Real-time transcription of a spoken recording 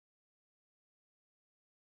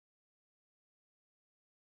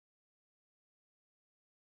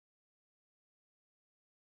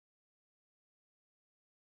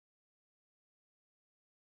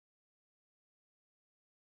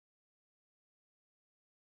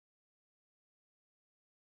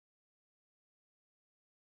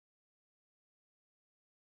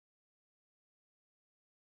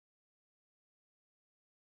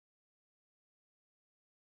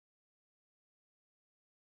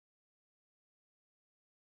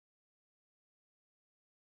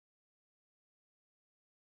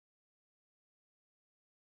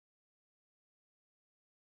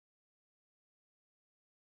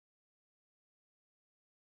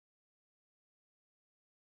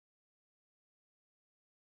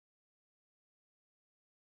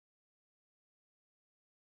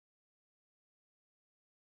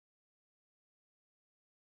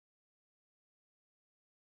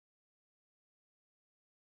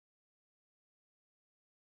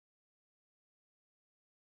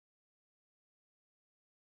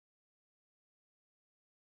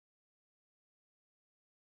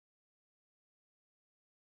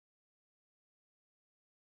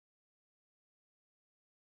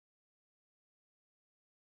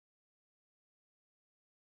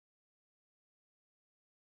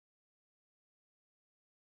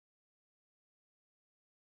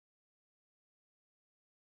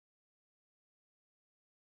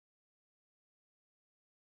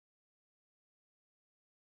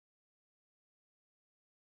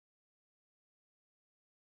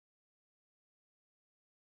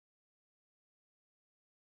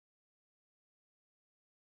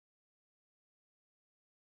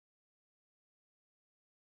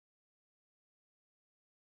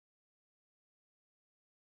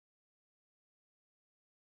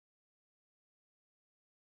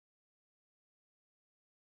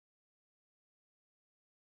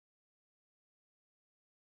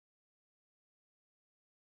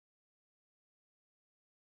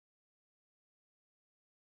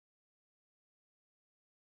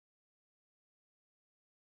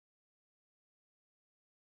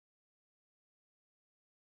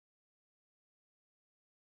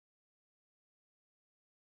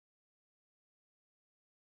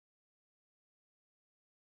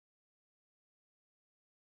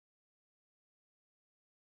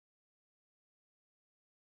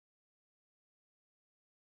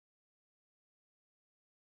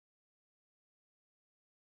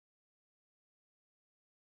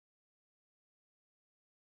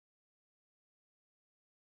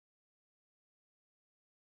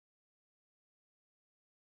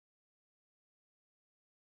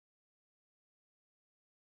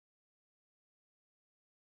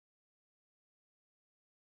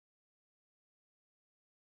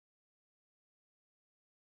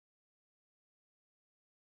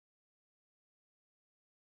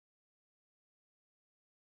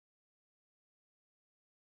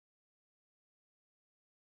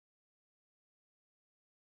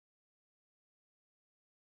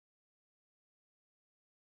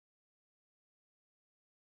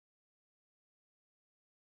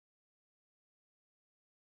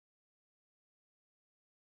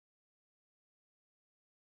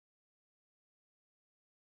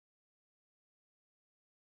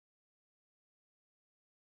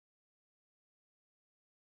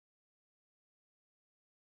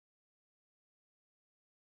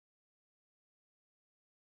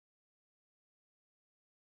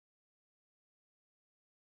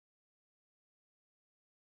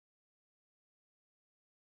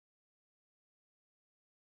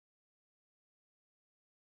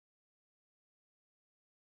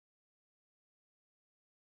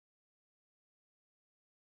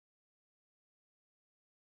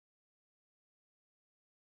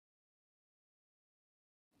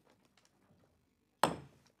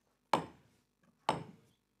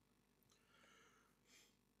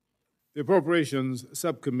The Appropriations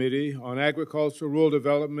Subcommittee on Agriculture, Rural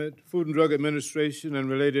Development, Food and Drug Administration, and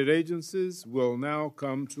related agencies will now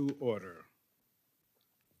come to order.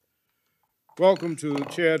 Welcome to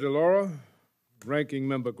Chair DeLaura, Ranking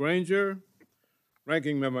Member Granger,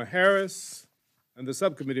 Ranking Member Harris, and the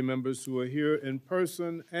subcommittee members who are here in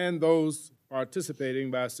person and those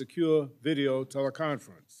participating by secure video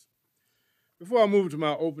teleconference. Before I move to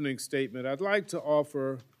my opening statement, I'd like to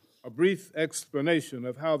offer a brief explanation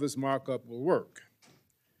of how this markup will work.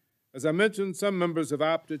 As I mentioned, some members have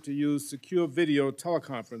opted to use secure video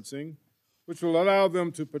teleconferencing, which will allow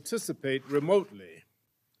them to participate remotely.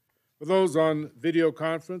 For those on video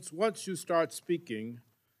conference, once you start speaking,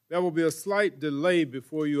 there will be a slight delay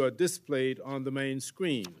before you are displayed on the main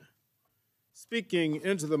screen. Speaking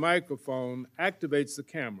into the microphone activates the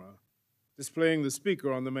camera, displaying the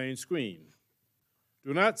speaker on the main screen.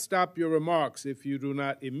 Do not stop your remarks if you do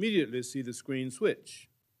not immediately see the screen switch.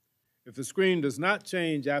 If the screen does not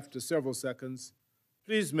change after several seconds,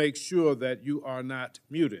 please make sure that you are not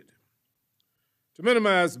muted. To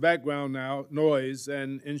minimize background noise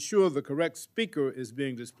and ensure the correct speaker is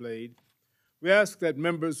being displayed, we ask that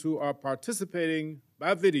members who are participating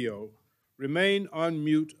by video remain on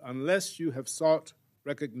mute unless you have sought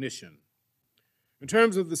recognition. In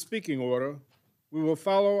terms of the speaking order, we will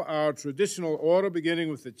follow our traditional order, beginning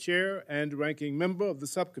with the chair and ranking member of the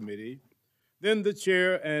subcommittee, then the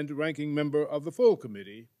chair and ranking member of the full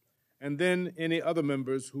committee, and then any other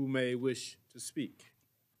members who may wish to speak.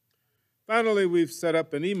 Finally, we've set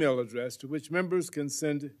up an email address to which members can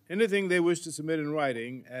send anything they wish to submit in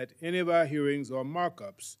writing at any of our hearings or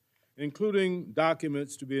markups, including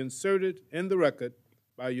documents to be inserted in the record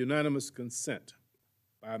by unanimous consent,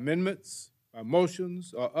 by amendments, by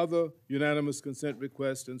motions, or other unanimous consent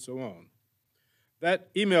requests, and so on. That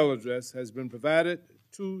email address has been provided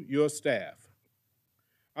to your staff.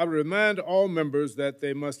 I would remind all members that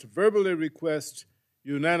they must verbally request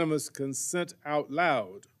unanimous consent out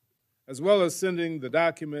loud, as well as sending the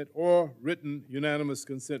document or written unanimous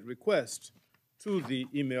consent request to the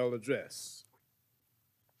email address.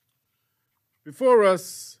 Before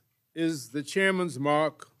us is the chairman's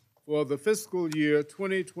mark for the fiscal year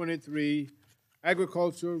 2023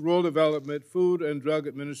 Agriculture, Rural Development, Food and Drug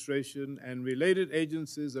Administration, and related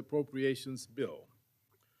agencies appropriations bill.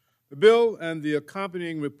 The bill and the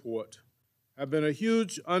accompanying report have been a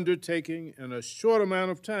huge undertaking in a short amount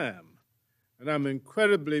of time, and I'm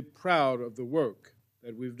incredibly proud of the work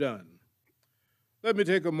that we've done. Let me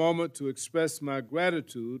take a moment to express my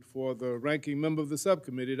gratitude for the ranking member of the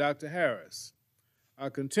subcommittee, Dr. Harris. I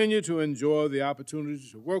continue to enjoy the opportunity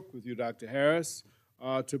to work with you, Dr. Harris,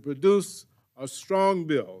 to produce a strong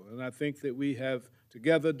bill, and I think that we have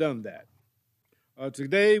together done that.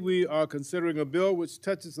 Today, we are considering a bill which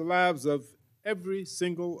touches the lives of every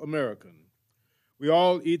single American. We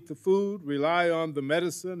all eat the food, rely on the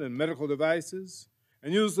medicine and medical devices,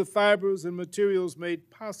 and use the fibers and materials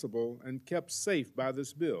made possible and kept safe by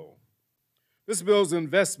this bill. This bill's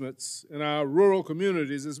investments in our rural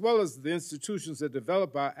communities, as well as the institutions that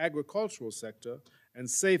develop our agricultural sector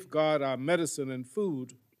and safeguard our medicine and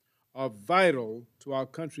food, are vital to our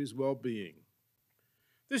country's well-being.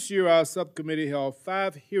 This year, our subcommittee held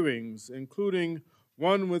 5 hearings, including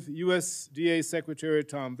one with USDA Secretary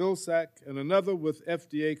Tom Vilsack and another with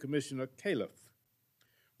FDA Commissioner Califf.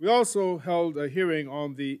 We also held a hearing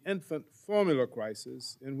on the infant formula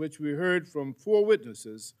crisis, in which we heard from 4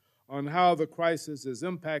 witnesses on how the crisis is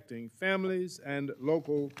impacting families and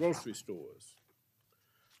local grocery stores.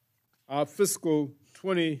 Our fiscal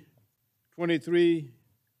 2023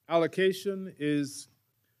 allocation is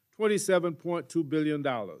 $27.2 billion,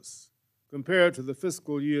 compared to the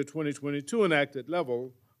fiscal year 2022 enacted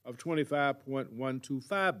level of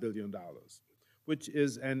 $25.125 billion, which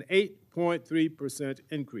is an 8.3%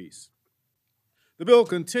 increase. The bill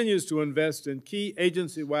continues to invest in key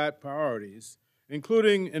agency-wide priorities,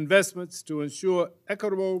 including investments to ensure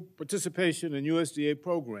equitable participation in USDA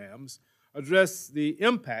programs, address the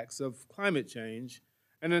impacts of climate change,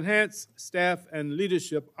 and enhance staff and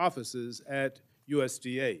leadership offices at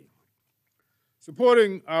USDA.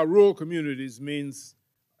 Supporting our rural communities means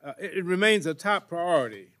it remains a top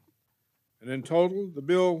priority. And in total, the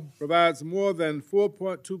bill provides more than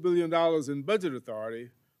 $4.2 billion in budget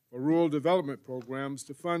authority for rural development programs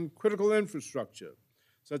to fund critical infrastructure,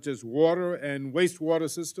 such as water and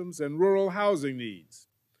wastewater systems and rural housing needs.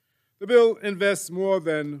 The bill invests more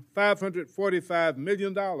than $545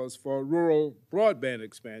 million for rural broadband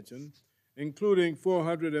expansion, including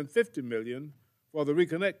 $450 million for the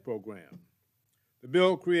Reconnect program. The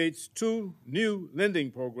bill creates 2 new lending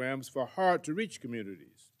programs for hard-to-reach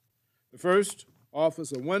communities. The first,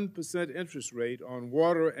 offers a 1% interest rate on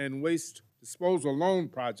water and waste disposal loan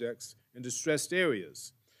projects in distressed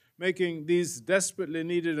areas, making these desperately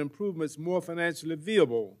needed improvements more financially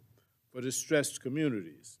viable for distressed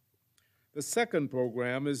communities. The second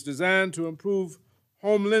program is designed to improve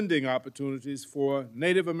home lending opportunities for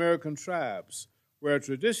Native American tribes, where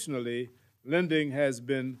traditionally lending has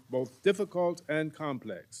been both difficult and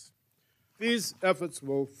complex. These efforts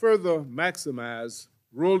will further maximize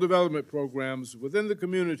rural development programs within the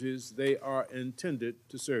communities they are intended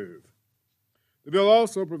to serve. The bill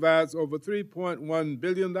also provides over $3.1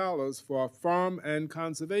 billion for farm and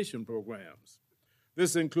conservation programs.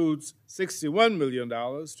 This includes $61 million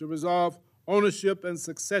to resolve ownership and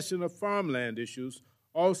succession of farmland issues,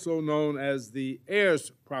 also known as the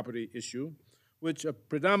heirs property issue, which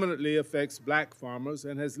predominantly affects black farmers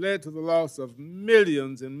and has led to the loss of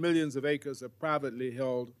millions and millions of acres of privately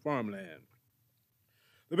held farmland.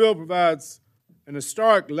 The bill provides an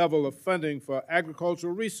historic level of funding for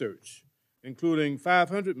agricultural research, including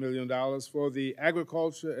 $500 million for the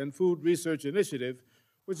Agriculture and Food Research Initiative,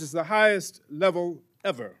 which is the highest level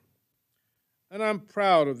ever. And I'm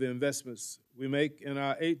proud of the investments we make in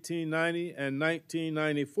our 1890 and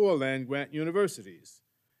 1994 land-grant universities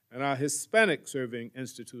and our Hispanic-serving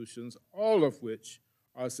institutions, all of which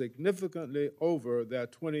are significantly over their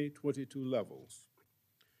 2022 levels.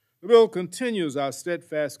 The bill continues our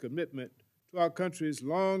steadfast commitment to our country's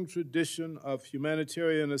long tradition of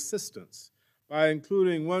humanitarian assistance by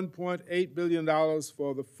including $1.8 billion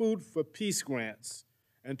for the Food for Peace grants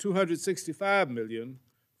and $265 million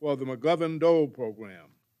for the McGovern-Dole program.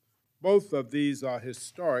 Both of these are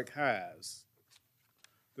historic highs.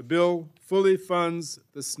 The bill fully funds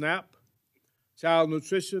the SNAP, Child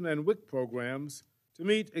Nutrition, and WIC programs to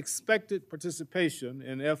meet expected participation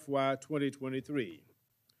in FY 2023.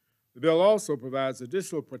 The bill also provides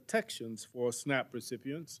additional protections for SNAP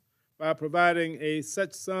recipients by providing a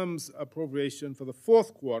such sums appropriation for the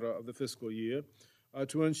fourth quarter of the fiscal year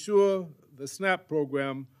to ensure the SNAP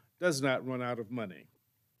program does not run out of money.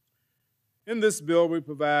 In this bill, we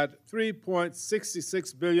provide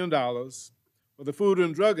 $3.66 billion for the Food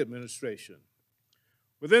and Drug Administration.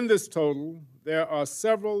 Within this total, there are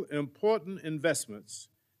several important investments,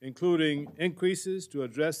 including increases to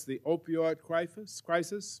address the opioid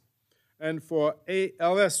crisis, and for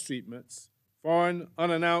ALS treatments, foreign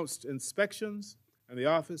unannounced inspections, and the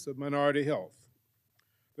Office of Minority Health.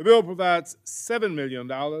 The bill provides $7 million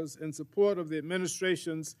in support of the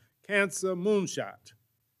administration's Cancer Moonshot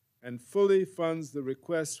and fully funds the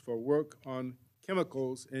request for work on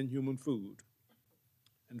chemicals in human food.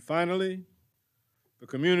 And finally, the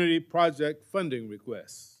community project funding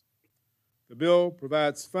requests. The bill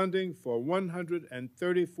provides funding for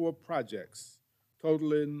 134 projects,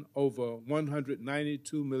 totaling over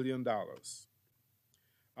 $192 million.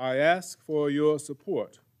 I ask for your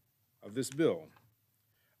support of this bill.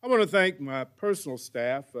 I want to thank my personal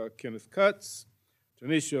staff, Kenneth Cutts,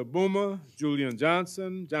 Tanisha Boomer, Julian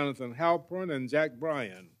Johnson, Jonathan Halpern, and Jack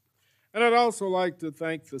Bryan. And I'd also like to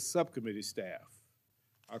thank the subcommittee staff,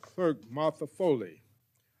 our clerk, Martha Foley,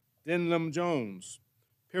 Denlam Jones,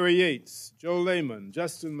 Perry Yates, Joe Lehman,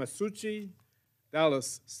 Justin Masucci,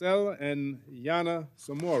 Dallas Sell, and Yana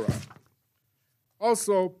Samora.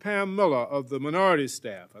 Also, Pam Miller of the minority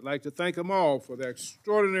staff. I'd like to thank them all for their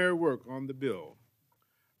extraordinary work on the bill.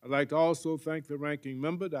 I'd like to also thank the ranking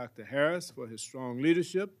member, Dr. Harris, for his strong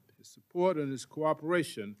leadership, his support, and his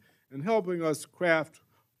cooperation in helping us craft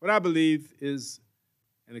what I believe is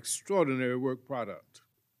an extraordinary work product.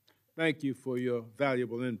 Thank you for your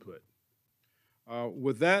valuable input.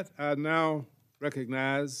 With that, I now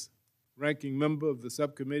recognize ranking member of the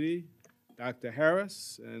subcommittee, Dr.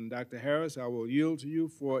 Harris. And Dr. Harris, I will yield to you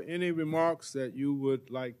for any remarks that you would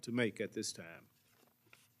like to make at this time.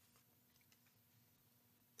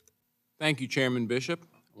 Thank you, Chairman Bishop.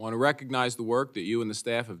 I want to recognize the work that you and the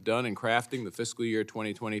staff have done in crafting the fiscal year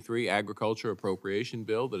 2023 Agriculture Appropriation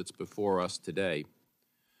Bill that is before us today.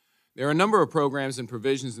 There are a number of programs and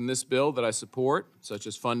provisions in this bill that I support, such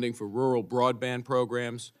as funding for rural broadband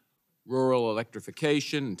programs, rural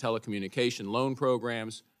electrification and telecommunication loan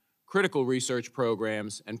programs, critical research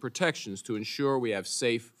programs, and protections to ensure we have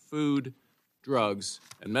safe food, drugs,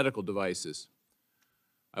 and medical devices.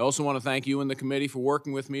 I also want to thank you and the committee for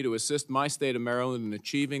working with me to assist my state of Maryland in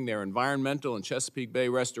achieving their environmental and Chesapeake Bay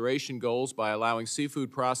restoration goals by allowing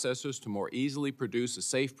seafood processors to more easily produce a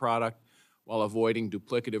safe product while avoiding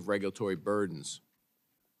duplicative regulatory burdens.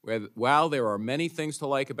 While there are many things to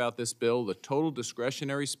like about this bill, the total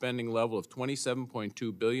discretionary spending level of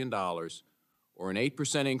 $27.2 billion, or an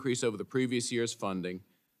 8% increase over the previous year's funding,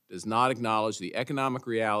 does not acknowledge the economic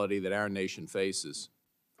reality that our nation faces.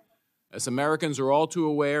 As Americans are all too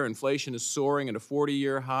aware, inflation is soaring at a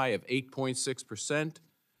 40-year high of 8.6%,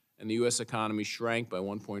 and the U.S. economy shrank by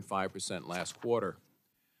 1.5% last quarter.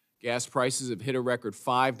 Gas prices have hit a record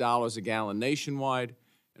 $5 a gallon nationwide,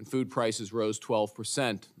 and food prices rose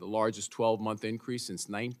 12%, the largest 12-month increase since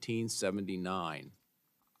 1979.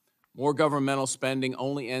 More governmental spending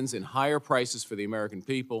only ends in higher prices for the American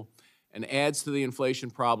people and adds to the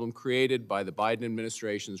inflation problem created by the Biden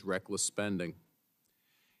administration's reckless spending.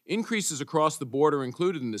 Increases across the board are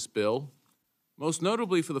included in this bill, most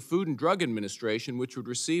notably for the Food and Drug Administration, which would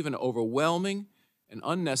receive an overwhelming and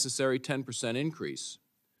unnecessary 10% increase.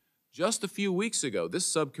 Just a few weeks ago, this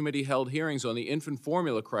subcommittee held hearings on the infant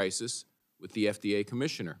formula crisis with the FDA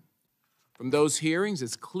commissioner. From those hearings,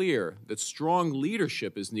 it's clear that strong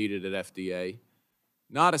leadership is needed at FDA,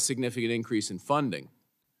 not a significant increase in funding.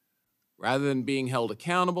 Rather than being held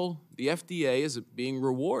accountable, the FDA is being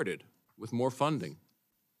rewarded with more funding.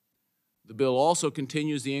 The bill also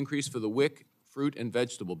continues the increase for the WIC fruit and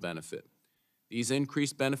vegetable benefit. These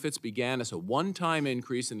increased benefits began as a one-time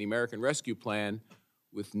increase in the American Rescue Plan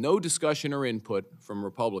with no discussion or input from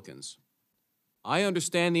Republicans. I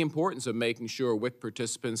understand the importance of making sure WIC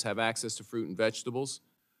participants have access to fruit and vegetables,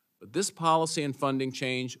 but this policy and funding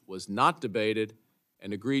change was not debated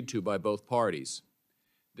and agreed to by both parties.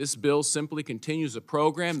 This bill simply continues a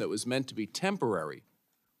program that was meant to be temporary,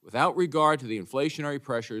 without regard to the inflationary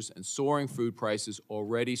pressures and soaring food prices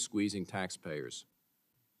already squeezing taxpayers.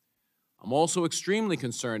 I'm also extremely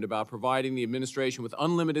concerned about providing the administration with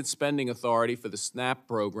unlimited spending authority for the SNAP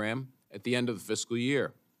program at the end of the fiscal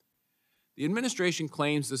year. The administration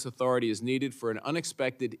claims this authority is needed for an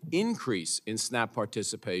unexpected increase in SNAP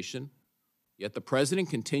participation, yet the President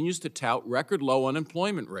continues to tout record low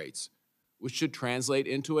unemployment rates, which should translate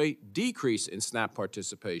into a decrease in SNAP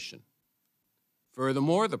participation.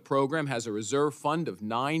 Furthermore, the program has a reserve fund of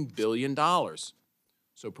 $9 billion,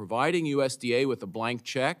 so providing USDA with a blank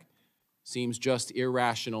check seems just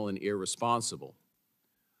irrational and irresponsible.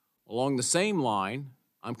 Along the same line,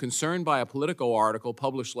 I'm concerned by a Politico article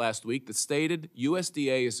published last week that stated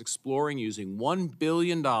USDA is exploring using $1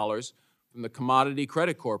 billion from the Commodity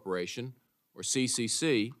Credit Corporation, or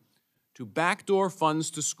CCC, to backdoor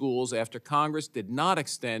funds to schools after Congress did not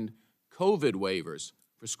extend COVID waivers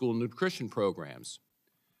for school nutrition programs.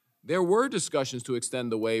 There were discussions to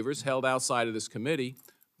extend the waivers held outside of this committee,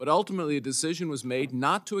 but ultimately a decision was made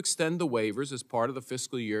not to extend the waivers as part of the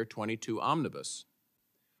fiscal year 22 omnibus.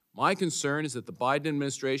 My concern is that the Biden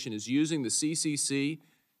administration is using the CCC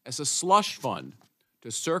as a slush fund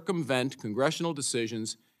to circumvent congressional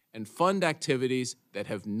decisions and fund activities that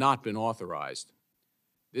have not been authorized.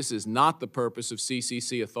 This is not the purpose of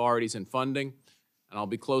CCC authorities and funding, and I'll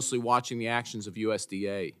be closely watching the actions of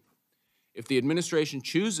USDA. If the administration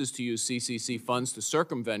chooses to use CCC funds to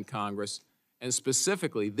circumvent Congress, and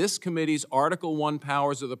specifically this committee's Article I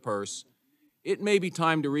powers of the purse, it may be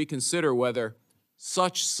time to reconsider whether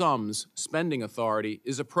such sums spending authority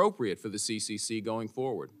is appropriate for the CCC going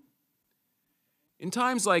forward. In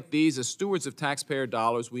times like these, as stewards of taxpayer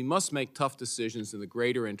dollars, we must make tough decisions in the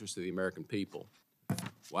greater interest of the American people.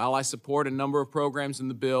 While I support a number of programs in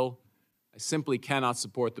the bill, I simply cannot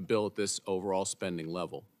support the bill at this overall spending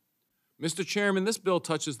level. Mr. Chairman, this bill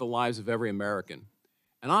touches the lives of every American,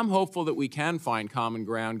 and I'm hopeful that we can find common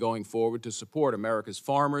ground going forward to support America's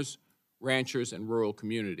farmers, ranchers, and rural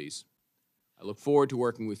communities. I look forward to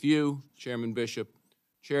working with you, Chairman Bishop,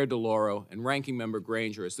 Chair DeLauro, and Ranking Member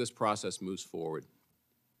Granger as this process moves forward.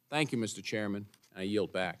 Thank you, Mr. Chairman. I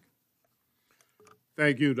yield back.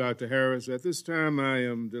 Thank you, Dr. Harris. At this time, I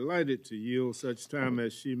am delighted to yield such time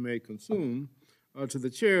as she may consume to the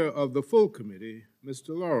chair of the full committee, Ms.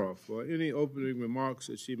 DeLauro, for any opening remarks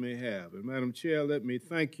that she may have. And Madam Chair, let me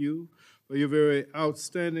thank you for your very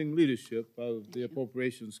outstanding leadership of the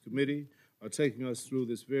Appropriations Committee, taking us through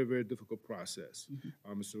this very, very difficult process.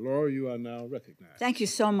 Ms. DeLauro, you are now recognized. Thank you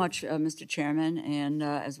so much, Mr. Chairman, and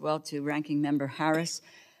as well to Ranking Member Harris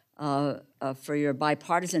for your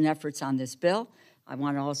bipartisan efforts on this bill. I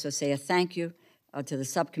want to also say a thank you to the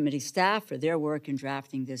subcommittee staff for their work in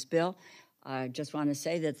drafting this bill. I just want to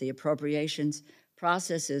say that the appropriations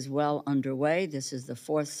process is well underway. This is the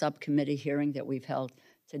fourth subcommittee hearing that we've held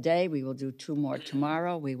today. We will do 2 more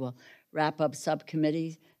tomorrow. We will wrap up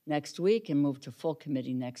subcommittee next week and move to full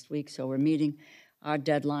committee next week. So we're meeting our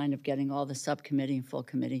deadline of getting all the subcommittee and full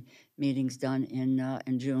committee meetings done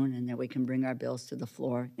in June, and then we can bring our bills to the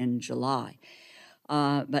floor in July.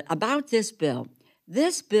 But about this bill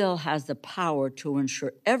has the power to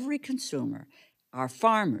ensure every consumer, our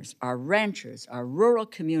farmers, our ranchers, our rural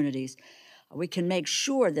communities, we can make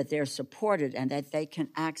sure that they're supported and that they can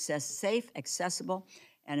access safe, accessible,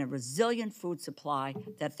 and a resilient food supply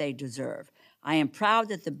that they deserve. I am proud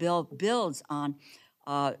that the bill builds on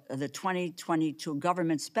the 2022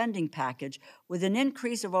 government spending package with an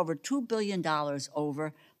increase of over $2 billion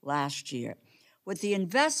over last year. With the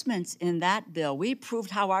investments in that bill, we proved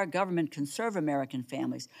how our government can serve American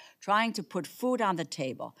families, trying to put food on the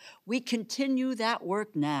table. We continue that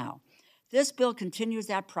work now. This bill continues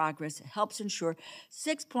that progress. It helps ensure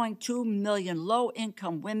 6.2 million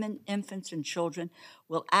low-income women, infants, and children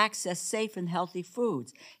will access safe and healthy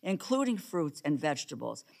foods, including fruits and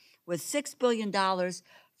vegetables, with $6 billion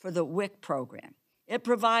for the WIC program. It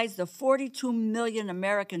provides the 42 million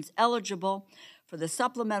Americans eligible for the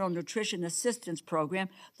Supplemental Nutrition Assistance Program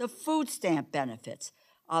the food stamp benefits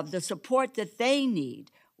of the support that they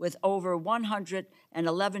need, with over $111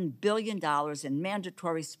 billion in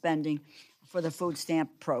mandatory spending for the food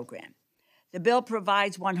stamp program. The bill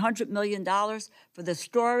provides $100 million for the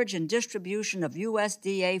storage and distribution of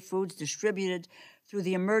USDA foods distributed through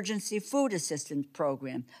the Emergency Food Assistance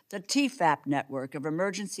Program, the TFAP network of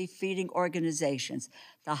emergency feeding organizations,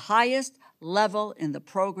 the highest level in the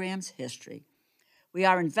program's history. We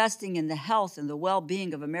are investing in the health and the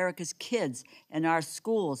well-being of America's kids in our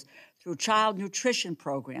schools through child nutrition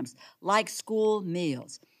programs like school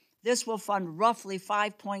meals. This will fund roughly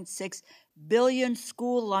 5.6 billion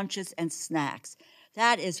school lunches and snacks.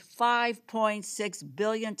 That is 5.6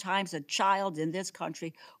 billion times a child in this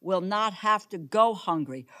country will not have to go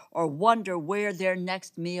hungry or wonder where their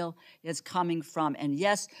next meal is coming from. And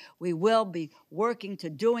yes, we will be working to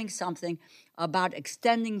doing something about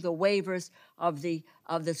extending the waivers of the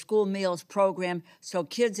school meals program so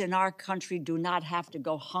kids in our country do not have to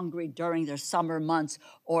go hungry during their summer months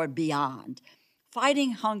or beyond.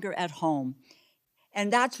 Fighting hunger at home.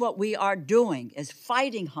 And that's what we are doing, is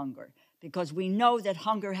fighting hunger, because we know that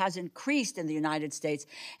hunger has increased in the United States,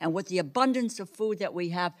 and with the abundance of food that we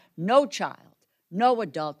have, no child, no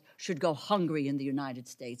adult should go hungry in the United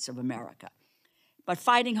States of America. But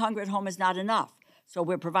fighting hunger at home is not enough, so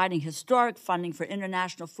we're providing historic funding for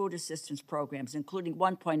international food assistance programs, including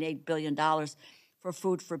 $1.8 billion for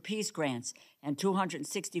Food for Peace grants and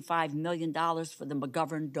 $265 million for the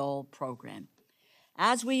McGovern-Dole program.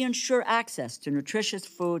 As we ensure access to nutritious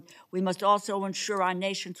food, we must also ensure our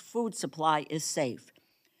nation's food supply is safe.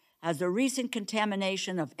 As the recent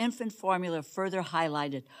contamination of infant formula further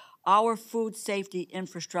highlighted, our food safety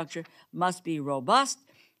infrastructure must be robust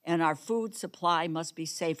and our food supply must be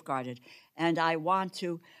safeguarded. And I want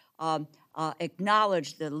to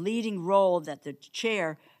acknowledge the leading role that the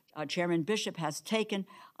Chairman Bishop, has taken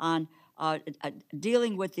on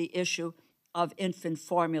dealing with the issue of infant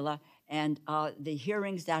formula and the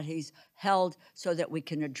hearings that he's held so that we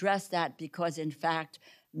can address that, because, in fact,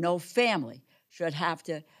 no family should have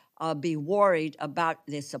to be worried about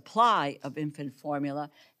the supply of infant formula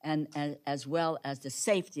and as well as the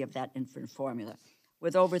safety of that infant formula.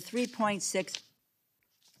 With over $3.6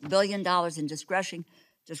 billion in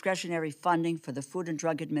discretionary funding for the Food and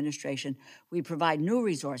Drug Administration, we provide new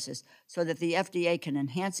resources so that the FDA can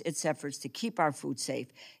enhance its efforts to keep our food safe,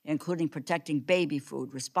 including protecting baby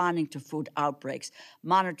food, responding to food outbreaks,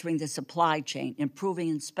 monitoring the supply chain, improving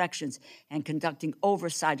inspections, and conducting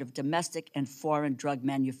oversight of domestic and foreign drug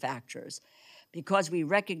manufacturers. Because we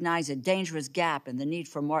recognize a dangerous gap and the need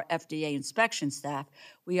for more FDA inspection staff,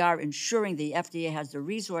 we are ensuring the FDA has the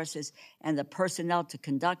resources and the personnel to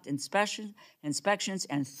conduct inspections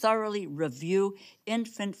and thoroughly review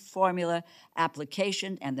infant formula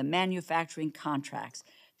application and the manufacturing contracts.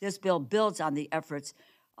 This bill builds on the efforts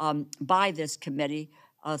by this committee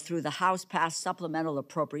through the House-passed supplemental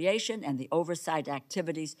appropriation and the oversight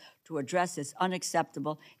activities to address this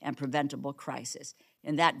unacceptable and preventable crisis.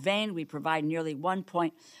 In that vein, we provide nearly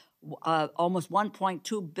almost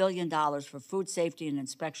 $1.2 billion for food safety and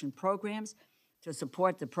inspection programs to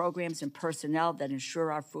support the programs and personnel that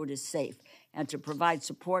ensure our food is safe, and to provide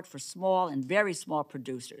support for small and very small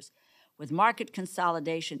producers. With market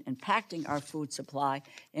consolidation impacting our food supply,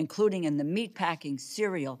 including in the meatpacking,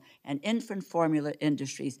 cereal, and infant formula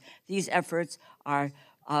industries, these efforts are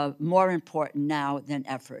more important now than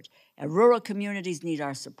ever. And rural communities need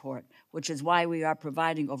our support, which is why we are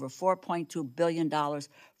providing over $4.2 billion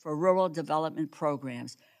for rural development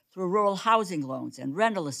programs. Through rural housing loans and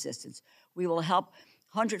rental assistance, we will help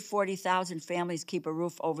 140,000 families keep a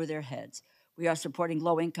roof over their heads. We are supporting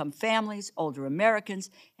low-income families, older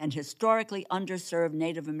Americans, and historically underserved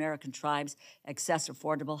Native American tribes access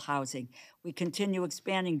affordable housing. We continue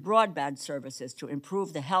expanding broadband services to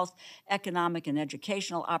improve the health, economic, and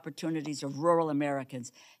educational opportunities of rural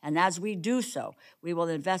Americans. And as we do so, we will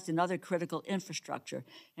invest in other critical infrastructure,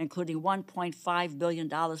 including $1.5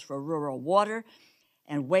 billion for rural water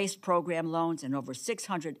and waste program loans and over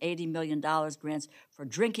 $680 million grants for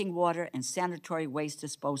drinking water and sanitary waste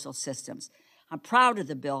disposal systems. I'm proud of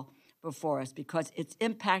the bill before us because its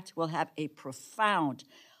impact will have a profound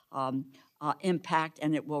impact,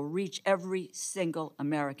 and it will reach every single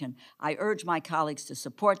American. I urge my colleagues to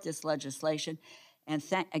support this legislation and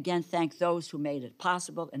again thank those who made it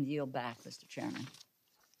possible, and yield back, Mr. Chairman.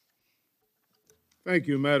 Thank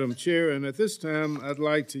you, Madam Chair. And at this time, I'd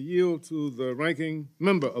like to yield to the ranking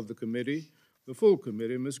member of the committee, the full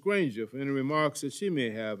committee, Ms. Granger, for any remarks that she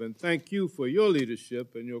may have. And thank you for your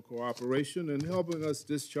leadership and your cooperation in helping us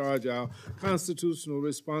discharge our constitutional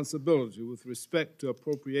responsibility with respect to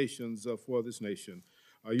appropriations for this nation.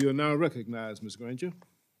 You are now recognized, Ms. Granger.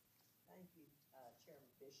 Thank you, Chairman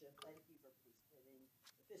Bishop. Thank you for presenting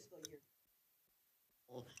the fiscal year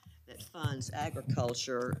that funds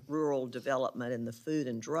agriculture, rural development, and the Food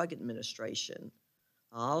and Drug Administration.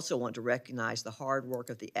 I also want to recognize the hard work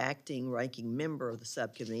of the acting ranking member of the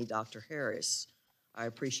subcommittee, Dr. Harris. I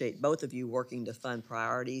appreciate both of you working to fund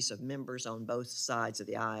priorities of members on both sides of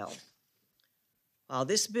the aisle. While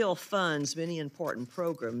this bill funds many important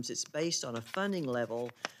programs, it's based on a funding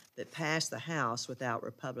level that passed the House without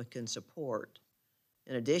Republican support.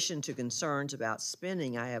 In addition to concerns about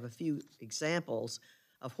spending, I have a few examples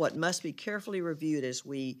of what must be carefully reviewed as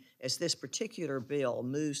this particular bill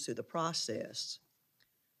moves through the process.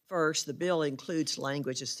 First, the bill includes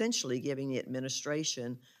language essentially giving the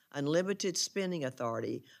administration unlimited spending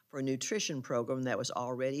authority for a nutrition program that was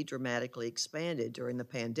already dramatically expanded during the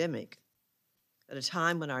pandemic. At a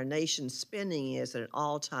time when our nation's spending is at an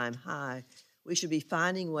all-time high, we should be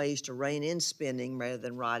finding ways to rein in spending rather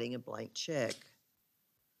than writing a blank check.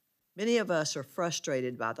 Many of us are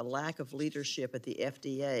frustrated by the lack of leadership at the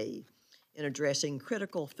FDA in addressing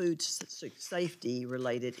critical food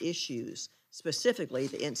safety-related issues, specifically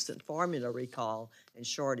the instant formula recall and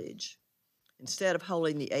shortage. Instead of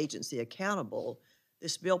holding the agency accountable,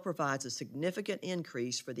 this bill provides a significant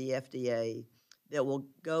increase for the FDA that will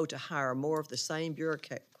go to hire more of the same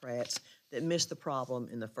bureaucrats that missed the problem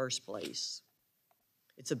in the first place.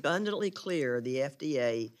 It's abundantly clear the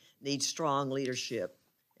FDA needs strong leadership,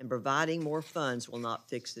 and providing more funds will not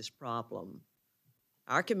fix this problem.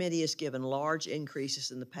 Our committee has given large increases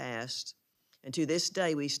in the past, and to this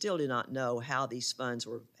day, we still do not know how these funds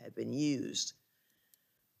have been used.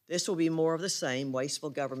 This will be more of the same, wasteful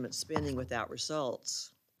government spending without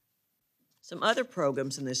results. Some other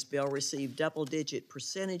programs in this bill receive double-digit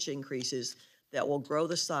percentage increases that will grow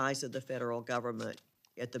the size of the federal government,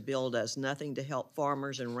 yet the bill does nothing to help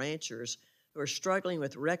farmers and ranchers who are struggling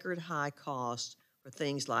with record-high costs for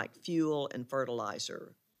things like fuel and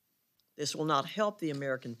fertilizer. This will not help the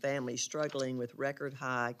American family struggling with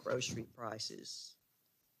record-high grocery prices.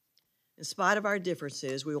 In spite of our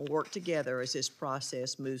differences, we will work together as this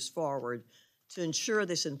process moves forward to ensure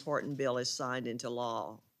this important bill is signed into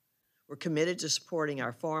law. We're committed to supporting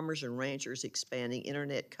our farmers and ranchers, expanding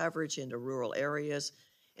internet coverage into rural areas,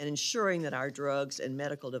 and ensuring that our drugs and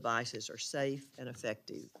medical devices are safe and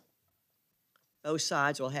effective. Both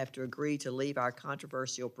sides will have to agree to leave our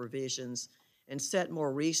controversial provisions and set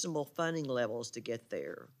more reasonable funding levels to get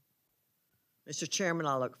there. Mr. Chairman,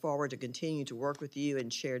 I look forward to continue to work with you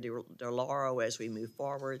and Chair DeLauro as we move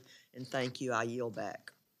forward, and thank you. I yield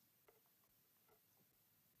back.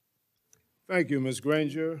 Thank you, Ms.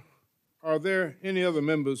 Granger. Are there any other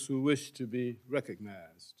members who wish to be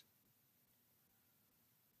recognized?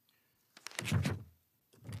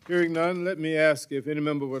 Hearing none, let me ask if any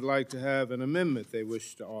member would like to have an amendment they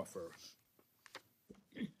wish to offer.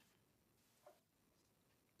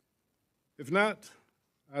 If not,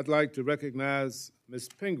 I'd like to recognize Ms.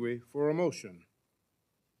 Pingree for a motion.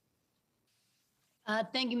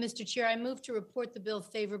 Thank you, Mr. Chair. I move to report the bill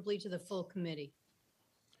favorably to the full committee.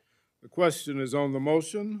 The question is on the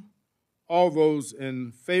motion. All those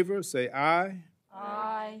in favor say aye.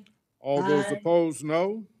 Aye. All those opposed,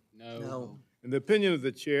 no. No. In the opinion of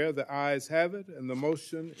the chair, the ayes have it, and the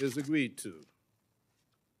motion is agreed to.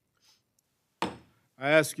 I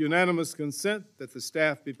ask unanimous consent that the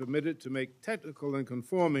staff be permitted to make technical and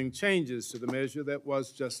conforming changes to the measure that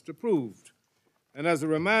was just approved. And as a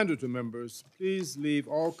reminder to members, please leave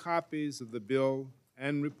all copies of the bill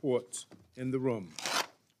and reports in the room.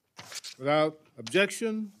 Without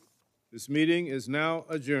objection, this meeting is now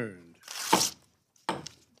adjourned.